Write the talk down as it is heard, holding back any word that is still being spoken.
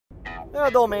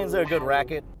Domains are a good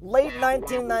racket. Late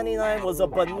 1999 was a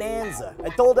bonanza. I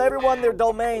told everyone their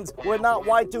domains were not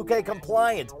Y2K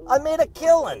compliant. I made a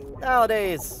killing.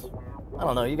 Nowadays, I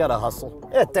don't know, you gotta hustle.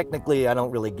 Yeah, technically, I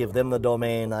don't really give them the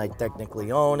domain. I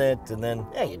technically own it, and then,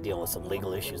 yeah, you deal with some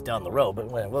legal issues down the road, but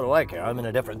what do I care? I'm in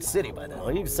a different city by now.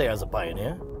 You can say I was a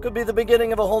pioneer. Could be the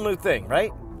beginning of a whole new thing,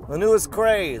 right? The newest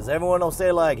craze. Everyone will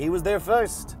say, like, he was there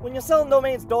first. When you're selling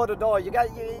domains door to door, you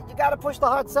gotta push the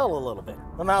hard sell a little bit.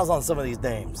 The mouths on some of these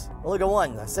dames. Well, look at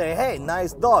one. I say, hey,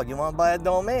 nice dog. You want to buy a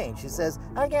domain? She says,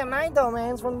 I get my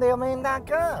domains from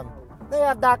domain.com. They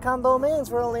have .com domains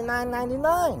for only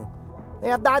 $9.99. They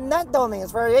have .net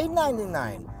domains for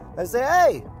 $8.99. I say,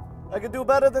 hey, I could do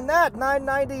better than that.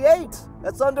 $9.98.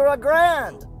 That's under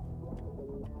 $1,000.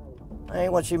 That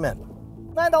ain't what she meant.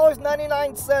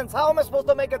 $9.99. How am I supposed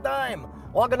to make a dime?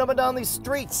 Walking up and down these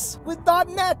streets with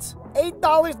 .net.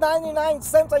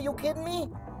 $8.99. Are you kidding me?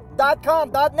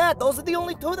 .com, .net. Those are the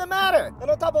only two that matter. And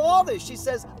on top of all this, she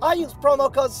says, I use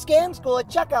promo code SCAMSchool at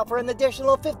checkout for an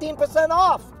additional 15%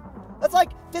 off. That's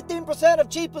like 15% of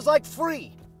cheap is like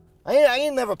free. I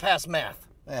ain't never passed math.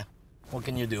 What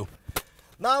can you do?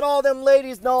 Not all them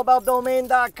ladies know about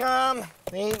domain.com.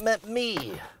 They ain't met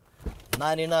me.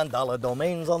 $99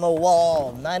 domains on the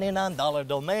wall. $99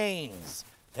 domains.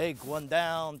 Take one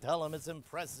down, tell them it's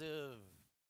impressive.